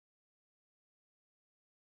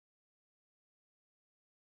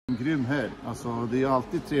grym helg. Alltså, det är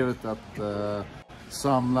alltid trevligt att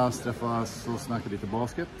samlas, träffas och snacka lite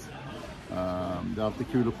basket. Det är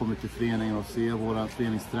alltid kul att komma till föreningen och se våra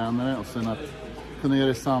föreningstränare. Och sen att kunna göra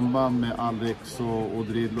det i samband med Alex och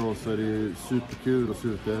Drillo, så är det ju superkul och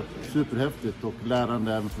superhäftigt och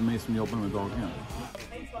lärande även för mig som jobbar med dagligen.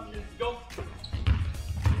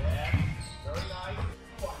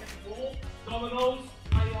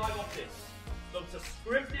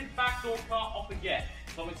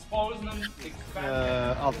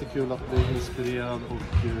 Alltid kul att bli inspirerad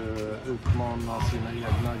och utmana sina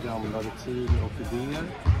egna gamla rutiner och idéer.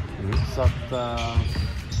 Så att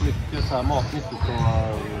mycket så här matnyttigt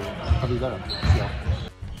att ta vidare. Ja.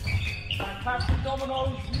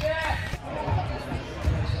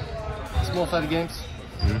 Små färg games.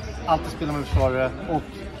 Alltid spela med försvarare och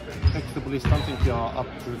högst på listan tycker jag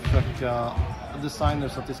att försöka designa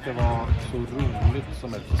så att det ska vara så roligt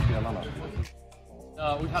som möjligt för spelarna.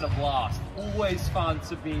 We've had a blast. Always fun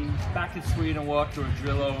to be back in Sweden and work for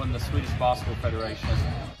Drillo and the Swedish Basketball Federation.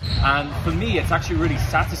 And for me, it's actually really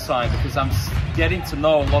satisfying because I'm getting to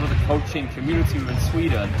know a lot of the coaching community in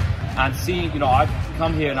Sweden and seeing, you know, I've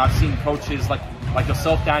come here and I've seen coaches like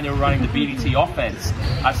yourself, Daniel, running the BDT offense.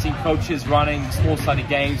 I've seen coaches running small-sided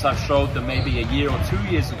games I've showed them maybe a year or 2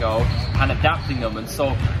 years ago and adapting them. And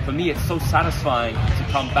so for me, it's so satisfying to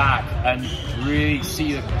come back and really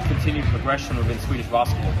see the continued progression within Swedish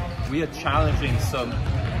basketball. We are challenging some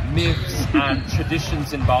myths and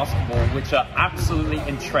traditions in basketball which are absolutely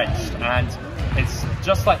entrenched, and it's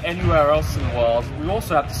just like anywhere else in the world. We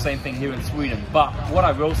also have the same thing here in Sweden, but what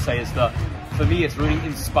I will say is that for me it's really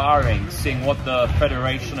inspiring seeing what the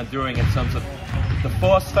federation are doing in terms of the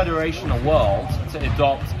first federation in the world to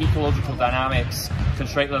adopt ecological dynamics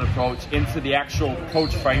constraint-led approach into the actual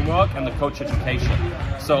coach framework and the coach education.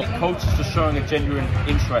 So coaches are showing a genuine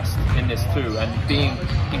interest in this too and being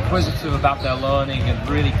inquisitive about their learning and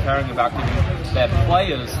really caring about giving their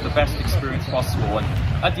players the best experience possible. And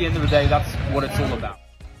at the end of the day, that's what it's all about.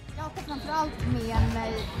 Jag tar framförallt med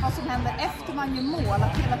mig vad som händer efter man gör mål,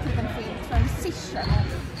 att hela tiden få in transition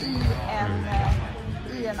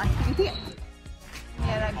i en aktivitet.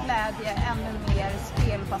 Mer glädje, ännu mer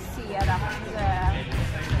spelbaserat.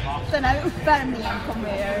 Den här uppvärmningen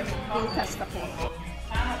kommer vi testa på.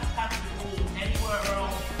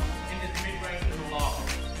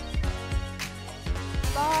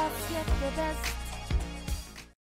 Basket är bäst.